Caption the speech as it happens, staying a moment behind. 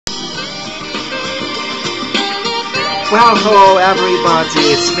Well, hello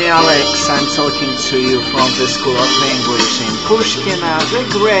everybody, it's me Alex. I'm talking to you from the School of English in Pушкино, the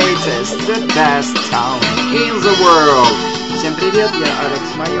greatest, the best town in the world. Всем привет, я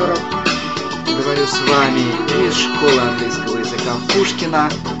Алекс Майоров. Говорю с вами из Школы английского языка в Пушкино.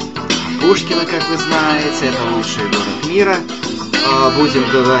 Пушкино, как вы знаете, это лучший город мира. Будем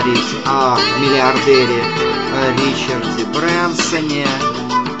говорить о миллиардере Ричарде Брэнсоне.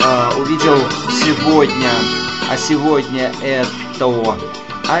 Увидел сегодня, а сегодня это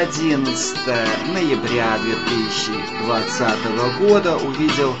 11 ноября 2020 года,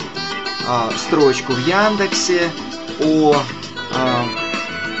 увидел строчку в Яндексе о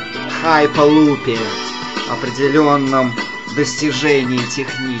Hyperloop, определенном достижении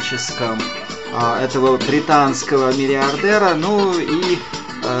техническом этого британского миллиардера. Ну и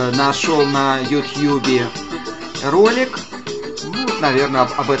нашел на YouTube ролик. Ну, наверное,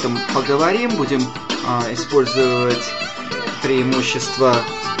 об этом поговорим. Будем использовать преимущества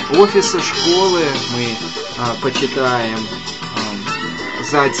офиса, школы. Мы почитаем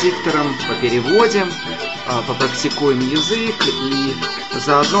за диктором, попереводим, попрактикуем язык и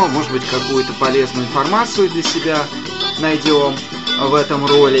заодно, может быть, какую-то полезную информацию для себя найдем в этом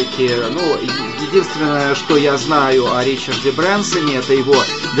ролике. Ну, единственное, что я знаю о Ричарде Брэнсоне, это его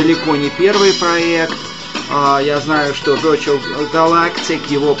далеко не первый проект. Я знаю, что Virtual Galactic,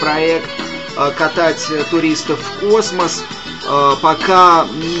 его проект катать туристов в космос, пока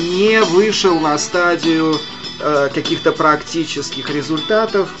не вышел на стадию каких-то практических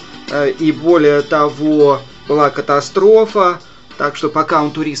результатов, и более того, была катастрофа, так что пока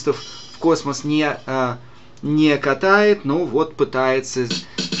он туристов в космос не катает, ну вот пытается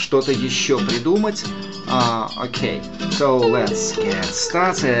что-то еще придумать. Okay, so let's get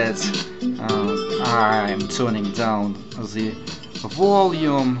started. I'm turning down the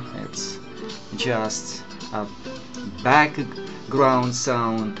volume. It's just a background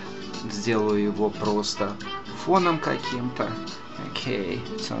sound. Сделаю его просто фоном каким-то. Okay,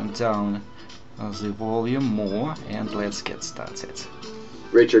 turn down the volume more and let's get started.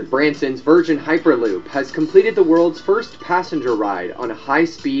 Richard Branson's Virgin Hyperloop has completed the world's first passenger ride on a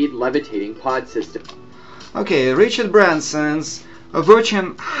high-speed levitating pod system. Okay, Richard Branson's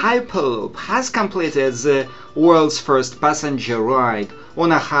Virgin Hyperloop has completed the world's first passenger ride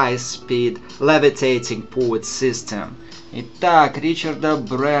on a high-speed levitating pod system. Итак, Ричарда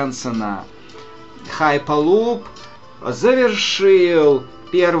Брэнсона Hyperloop завершил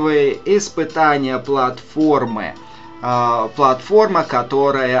первые испытания платформы. Платформа,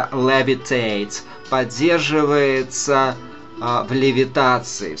 которая levitates, поддерживается в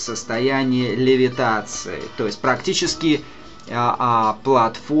левитации, в состоянии левитации. То есть практически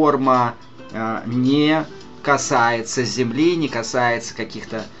платформа не касается земли, не касается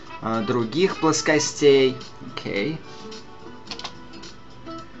каких-то других плоскостей. Okay.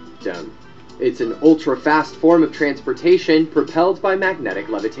 It's an ultra-fast form of transportation propelled by magnetic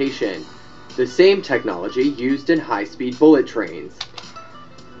levitation. The same technology used in high-speed bullet trains.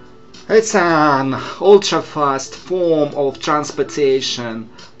 It's an ultra-fast form of transportation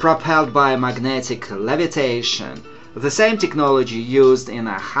propelled by magnetic levitation. The same technology used in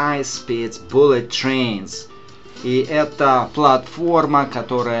a high-speed bullet trains. И это платформа,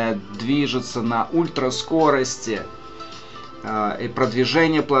 которая движется на ультраскорости. И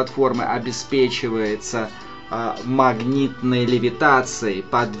продвижение платформы обеспечивается магнитной левитацией,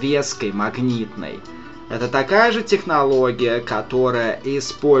 подвеской магнитной. Это такая же технология, которая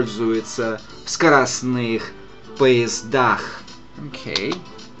используется в скоростных поездах. Okay.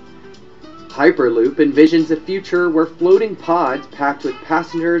 Hyperloop envisions a future where floating pods packed with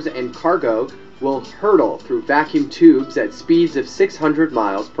passengers and cargo will hurtle through vacuum tubes at speeds of 600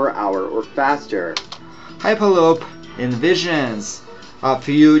 miles per hour or faster. Hyperloop envisions a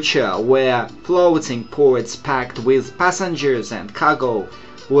future where floating pods packed with passengers and cargo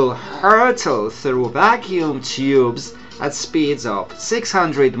will hurtle through vacuum tubes at speeds of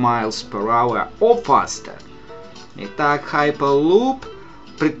 600 miles per hour or faster. Итак, Hyperloop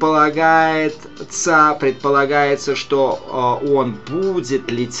предполагается, что он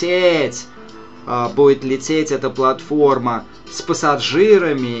будет лететь эта платформа с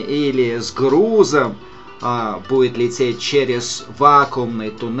пассажирами или с грузом, будет лететь через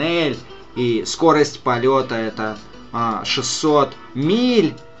вакуумный туннель, и скорость полета это 600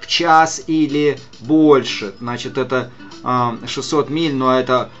 миль в час или больше. Значит, это 600 миль, но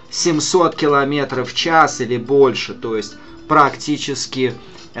это 700 километров в час или больше, то есть практически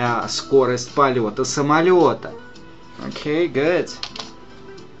скорость полета самолета. Okay, good.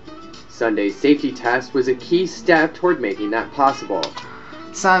 Sunday's safety test was a key step toward making that possible.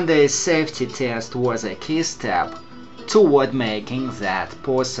 Sunday's safety test was a key step toward making that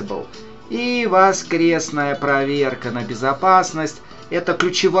possible. И воскресная проверка на безопасность – это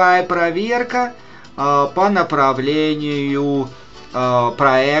ключевая проверка по направлению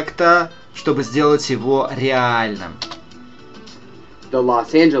проекта, чтобы сделать его реальным. The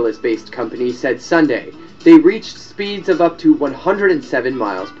Los Angeles-based company said Sunday they reached speeds of up to 107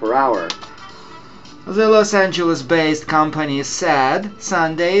 miles per hour. The Los Angeles-based company said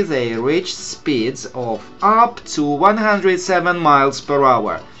Sunday they reached speeds of up to 107 miles per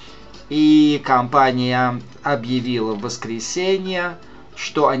hour. И компания объявила в воскресенье,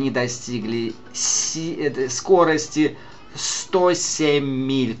 что они достигли скорости 107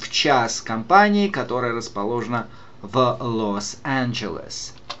 миль в час компании, которая расположена в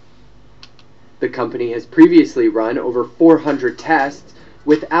Лос-Анджелес. The company has previously run over 400 tests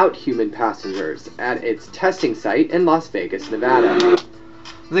without human passengers at its testing site in Las Vegas, Nevada.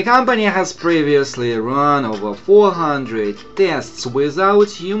 The company has previously run over 400 tests without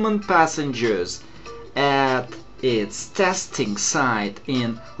human passengers at its testing site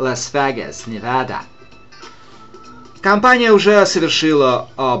in Las Vegas, Nevada. Компания уже совершила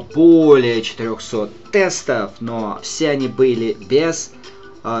более 400 тестов, но все они были без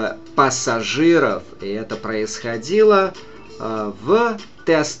пассажиров, и это происходило в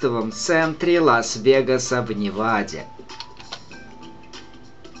тестовом центре Лас-Вегаса в Неваде.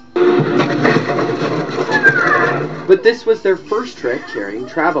 But this was their first trip carrying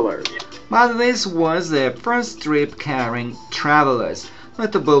travelers. But this was their first trip carrying travelers.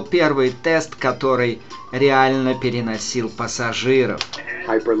 Это был первый тест, который реально переносил пассажиров.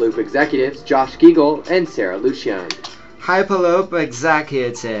 Hyperloop executives Josh Giegel and Sarah Luchian. Hyperloop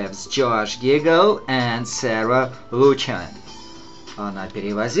executives Josh Giegel and Sarah Luchian. Она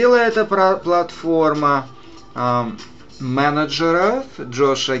перевозила эта платформа менеджеров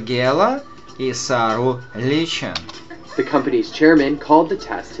Джоша Гела и Сару Личен. The company's chairman called the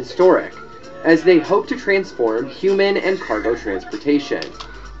test historic, as they hope to transform human and cargo transportation.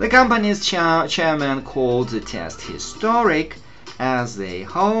 The company's chairman called the test historic, as they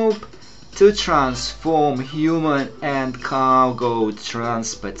hope to transform human and cargo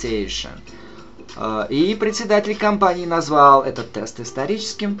transportation. И председатель компании назвал этот тест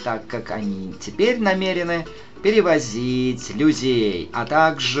историческим, так как они теперь намерены перевозить людей, а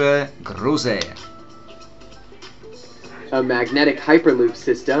также грузы. A magnetic Hyperloop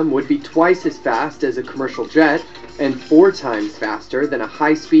system would be twice as fast as a commercial jet and 4 times faster than a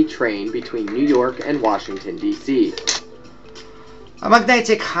high-speed train between New York and Washington, D.C. A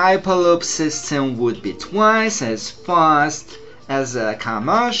magnetic Hyperloop system would be twice as fast as a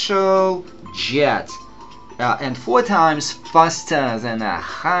commercial jet and 4 times faster than a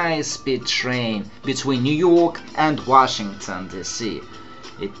high-speed train between New York and Washington, D.C.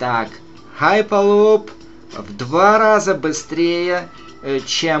 Итак, Hyperloop в 2 раза быстрее,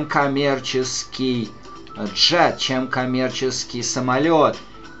 чем коммерческий джет, чем коммерческий самолет,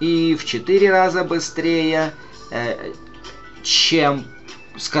 и в 4 раза быстрее, чем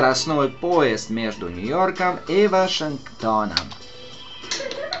скоростной поезд между Нью-Йорком и Вашингтоном.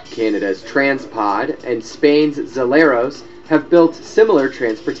 Canada's Transpod and Spain's Zeleros have built similar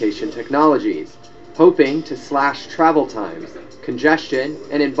transportation technologies, hoping to slash travel times, congestion,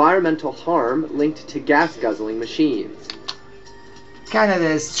 and environmental harm linked to gas-guzzling machines.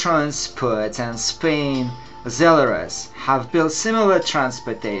 Canada's Transport and Spain Zeleros have built similar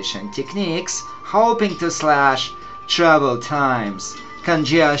transportation techniques, hoping to slash travel times,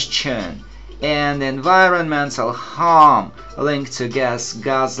 congestion, and environmental harm linked to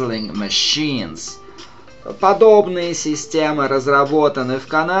gas-guzzling machines. Подобные системы разработаны в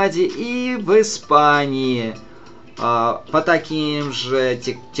Канаде и в Испании. По таким же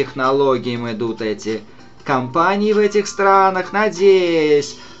технологиям идут эти компании в этих странах,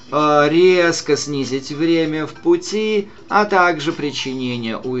 надеясь резко снизить время в пути, а также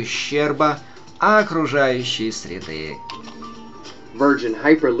причинение ущерба окружающей среды. Virgin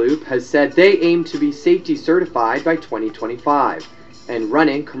Hyperloop has said they aim to be safety certified by 2025 and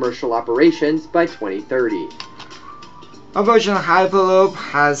running commercial operations by 2030. Virgin Hyperloop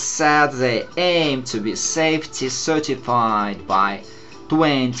has said they aim to be safety certified by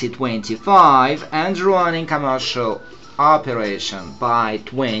 2025 and running commercial operation by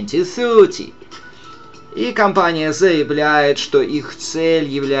 2030. И компания заявляет, что их цель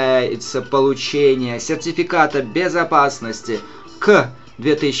является получение сертификата безопасности к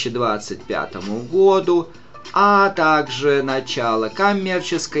 2025 году, а также начало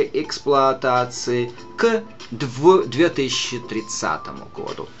коммерческой эксплуатации к 2030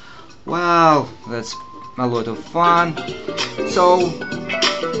 году. Wow, that's a lot of fun. So,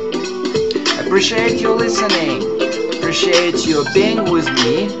 appreciate you listening. appreciate you being with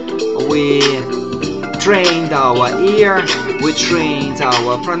me. We trained our ear, we trained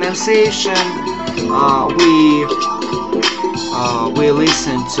our pronunciation, we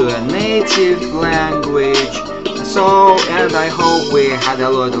listened to a native language. So, and I hope we had a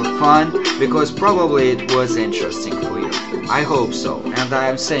lot of fun, because probably it was interesting for you. I hope so. And I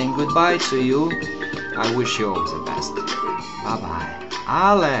am saying goodbye to you. I wish you all the best. Bye bye.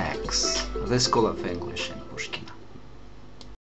 Alex, the School of English.